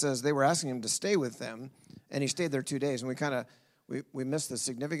because it says they were asking him to stay with them, and he stayed there 2 days. And we missed the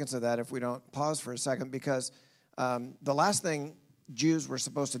significance of that if we don't pause for a second, because the last thing Jews were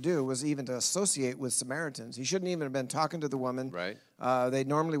supposed to do was even to associate with Samaritans. He shouldn't even have been talking to the woman. Right. They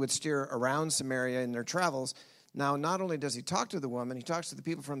normally would steer around Samaria in their travels. Now, not only does he talk to the woman, he talks to the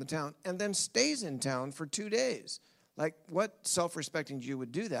people from the town and then stays in town for 2 days. Like, what self-respecting Jew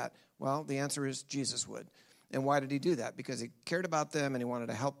would do that? Well, the answer is Jesus would. And why did he do that? Because he cared about them and he wanted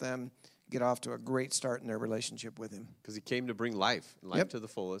to help them get off to a great start in their relationship with him. Because he came to bring life to the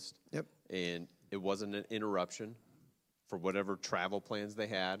fullest. Yep. And it wasn't an interruption for whatever travel plans they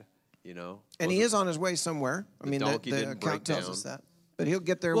had, And he is on his way somewhere. I mean, the account tells us that. But he'll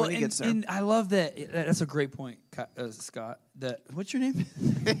get there when he gets there. And I love that. That's a great point, Scott. What's your name?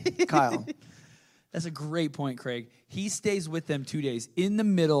 Kyle. That's a great point, Craig. He stays with them 2 days in the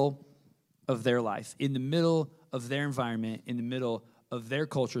middle of their life, in the middle of their environment, in the middle of their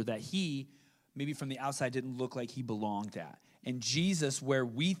culture that he, maybe from the outside, didn't look like he belonged at. And Jesus, where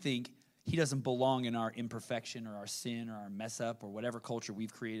we think he doesn't belong in our imperfection or our sin or our mess up or whatever culture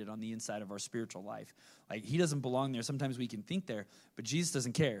we've created on the inside of our spiritual life. Like, he doesn't belong there. Sometimes we can think there, but Jesus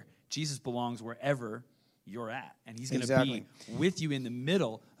doesn't care. Jesus belongs wherever you're at. And he's going to be with you in the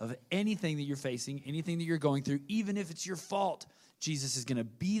middle of anything that you're facing, anything that you're going through, even if it's your fault. Jesus is going to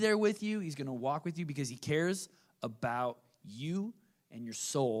be there with you. He's going to walk with you because he cares about you and your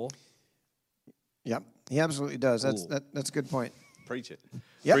soul. Yep, he absolutely does. That's a good point. Preach it.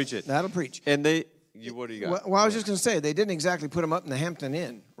 Yep, Preach it. That'll preach. And what do you got? Well, I was just going to say, they didn't exactly put him up in the Hampton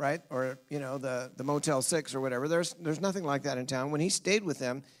Inn, right? Or, the Motel 6 or whatever. There's nothing like that in town. When he stayed with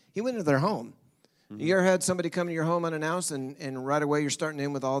them, he went into their home. Mm-hmm. You ever had somebody come to your home unannounced and right away you're starting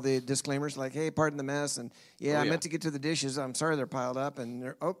in with all the disclaimers like, hey, pardon the mess, and I meant to get to the dishes. I'm sorry they're piled up,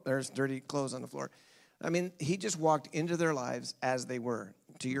 and there's dirty clothes on the floor. I mean, he just walked into their lives as they were,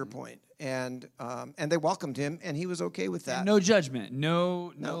 to your point. And they welcomed him, and he was okay with that. And no judgment.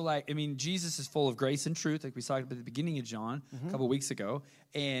 No. Jesus is full of grace and truth, like we saw at the beginning of John a couple weeks ago.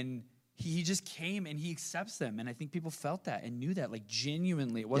 And he just came, and he accepts them. And I think people felt that and knew that, like,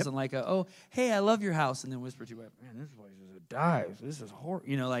 genuinely. It wasn't like, hey, I love your house, and then whisper to you, man, this place is a dive. This is horrible.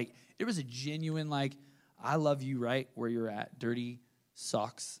 It was a genuine, like, I love you right where you're at, dirty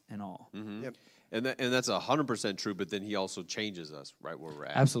socks and all. Mm-hmm. Yep. And that's 100% true, but then he also changes us right where we're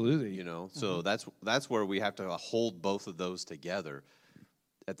at. Absolutely. So that's where we have to hold both of those together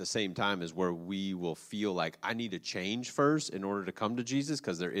at the same time, is where we will feel like I need to change first in order to come to Jesus,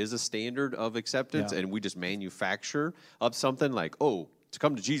 because there is a standard of acceptance, and we just manufacture up something like, to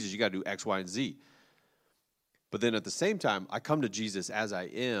come to Jesus, you got to do X, Y, and Z. But then at the same time, I come to Jesus as I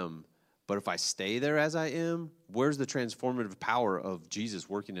am. But if I stay there as I am, where's the transformative power of Jesus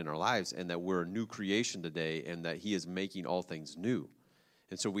working in our lives, and that we're a new creation today, and that he is making all things new?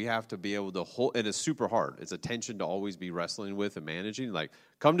 And so we have to be able to hold, and it's super hard. It's a tension to always be wrestling with and managing. Like,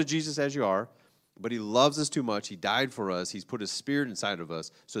 come to Jesus as you are, but he loves us too much. He died for us. He's put his spirit inside of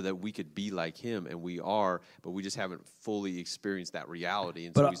us so that we could be like him, and we are, but we just haven't fully experienced that reality.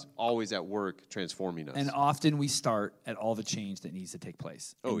 And so he's always at work transforming us. And often we start at all the change that needs to take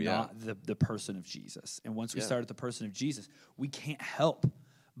place. Not the person of Jesus. And once we start at the person of Jesus, we can't help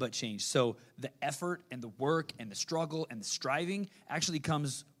but change. So the effort and the work and the struggle and the striving actually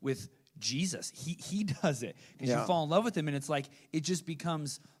comes with Jesus. He does it. Because you fall in love with him, and it's like it just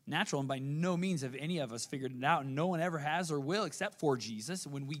becomes natural. And by no means have any of us figured it out, and no one ever has or will except for Jesus.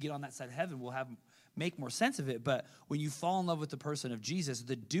 When we get on that side of heaven, we'll make more sense of it. But when you fall in love with the person of Jesus,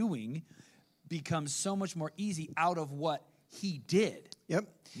 the doing becomes so much more easy out of what he did. Yep.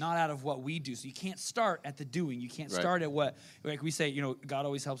 Not out of what we do. So you can't start at the doing. You can't start at what, like we say, God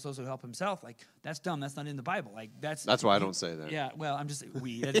always helps those who help himself. Like, that's dumb. That's not in the Bible. Like, that's why I don't say that. Yeah, well, I'm just,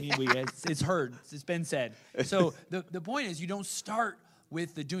 we. That doesn't mean we. It's heard. It's been said. So the point is, you don't start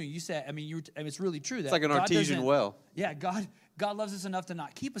with the doing. You said, it's really true. That it's like an artesian well. Yeah, God loves us enough to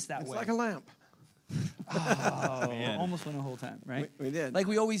not keep us that way. It's like a lamp. Almost went a whole time, right? We did. Like,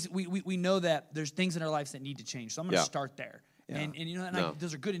 we know that there's things in our lives that need to change. So I'm going to start there. Yeah. And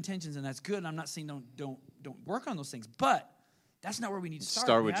those are good intentions, and that's good. And I'm not saying don't work on those things, but that's not where we need to start.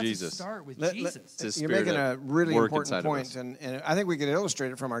 Start with Jesus. Start with Jesus. You're making a really important point, and I think we could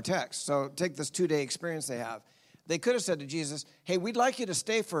illustrate it from our text. So take this 2-day experience they have. They could have said to Jesus, "Hey, we'd like you to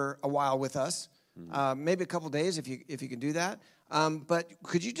stay for a while with us, maybe a couple days if you can do that. But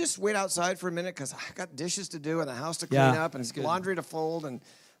could you just wait outside for a minute, because I got dishes to do and a house to clean up and laundry to fold, and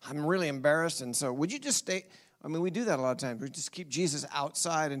I'm really embarrassed. And so would you just stay?" We do that a lot of times. We just keep Jesus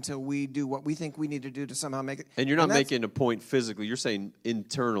outside until we do what we think we need to do to somehow make it. And you're not making a point physically. You're saying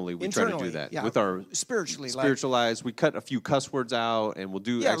internally we try to do that. Yeah. With our spiritual lives. We cut a few cuss words out, and we'll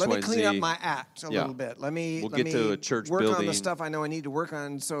do X, Y, and Z. Let me clean up my act a little bit. We'll get to a church work building. On the stuff I know I need to work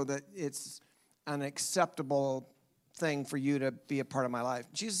on so that it's an acceptable thing for you to be a part of my life.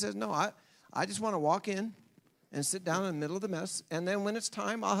 Jesus says, no, I just want to walk in and sit down in the middle of the mess, and then when it's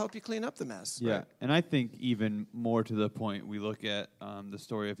time, I'll help you clean up the mess. Yeah, right? And I think even more to the point, we look at the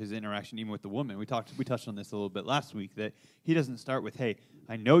story of his interaction even with the woman. We touched on this a little bit last week, that he doesn't start with, hey,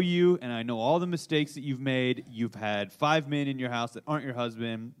 I know you, and I know all the mistakes that you've made. You've had 5 men in your house that aren't your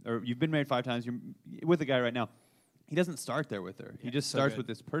husband, or you've been married 5 times. You're with a guy right now. He doesn't start there with her. He just starts with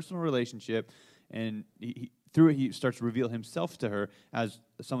this personal relationship, and through it, he starts to reveal himself to her as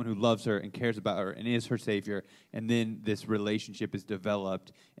someone who loves her and cares about her and is her savior. And then this relationship is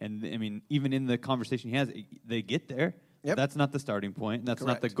developed. And even in the conversation he has, they get there. Yep. That's not the starting point. And that's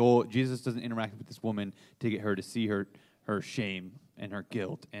Correct. not the goal. Jesus doesn't interact with this woman to get her to see her shame and her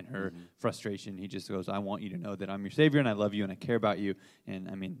guilt and her frustration. He just goes, I want you to know that I'm your Savior and I love you and I care about you. And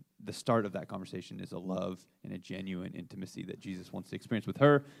I mean, the start of that conversation is a love and a genuine intimacy that Jesus wants to experience with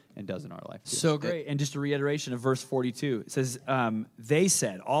her and does in our life too. So great. And just a reiteration of verse 42. It says, they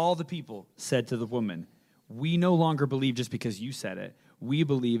said, all the people said to the woman, we no longer believe just because you said it. We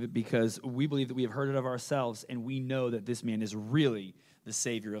believe it because we believe that we have heard it of ourselves, and we know that this man is really the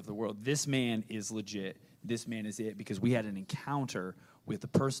Savior of the world. This man is legit. This man is it, because we had an encounter with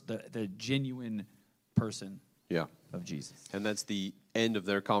the genuine person of Jesus. And that's the end of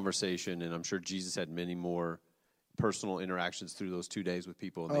their conversation, and I'm sure Jesus had many more personal interactions through those 2 days with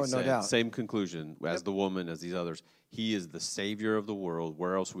people. And they said, doubt. same conclusion as the woman, as these others. He is the Savior of the world.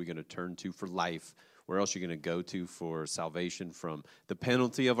 Where else are we going to turn to for life? Where else are you going to go to for salvation from the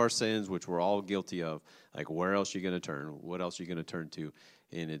penalty of our sins, which we're all guilty of? Like, where else are you going to turn? What else are you going to turn to?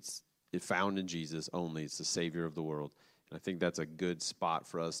 And it's found in Jesus only. It's the Savior of the world. And I think that's a good spot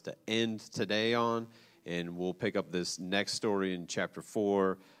for us to end today on. And we'll pick up this next story in chapter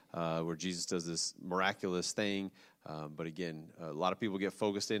 4, where Jesus does this miraculous thing. But again, a lot of people get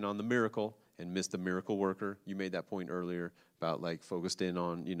focused in on the miracle and miss the miracle worker. You made that point earlier about like focused in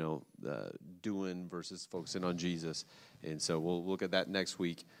on, doing versus focusing on Jesus. And so we'll look at that next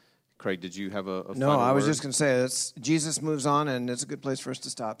week. Craig, did you have a No, final I was word? just going to say, Jesus moves on, and it's a good place for us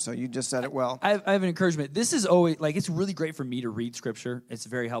to stop. So you just said it well. I have an encouragement. This is always, it's really great for me to read Scripture. It's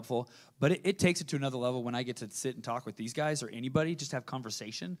very helpful. But it takes it to another level when I get to sit and talk with these guys or anybody, just have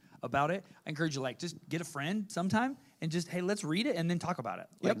conversation about it. I encourage you, just get a friend sometime and just, hey, let's read it and then talk about it.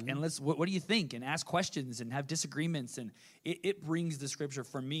 And what do you think? And ask questions and have disagreements. And it brings the Scripture.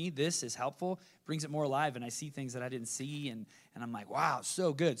 For me, this is helpful. Brings it more alive. And I see things that I didn't see. And I'm like, wow,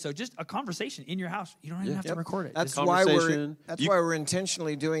 so good. So just a conversation in your house. You don't even have to record it. That's Just- why conversation. why we're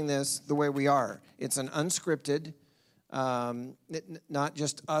intentionally doing this the way we are. It's an unscripted, not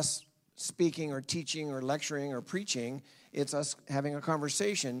just us speaking or teaching or lecturing or preaching. It's us having a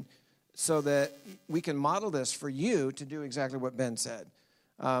conversation so that we can model this for you to do exactly what Ben said.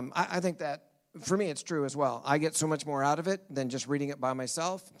 I think that, for me, it's true as well. I get so much more out of it than just reading it by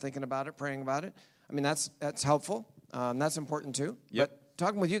myself, thinking about it, praying about it. I mean, that's helpful. That's important too. Yep. But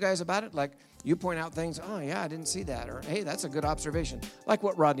talking with you guys about it, you point out things, oh, yeah, I didn't see that. Or, hey, that's a good observation, like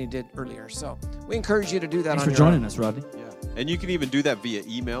what Rodney did earlier. So we encourage you to do that Thanks on for your joining own. us, Rodney. Yeah. And you can even do that via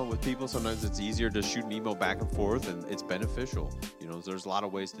email with people. Sometimes it's easier to shoot an email back and forth, and it's beneficial. There's a lot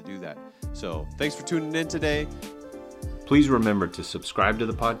of ways to do that. So thanks for tuning in today. Please remember to subscribe to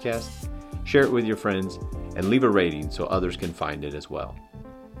the podcast, share it with your friends, and leave a rating so others can find it as well.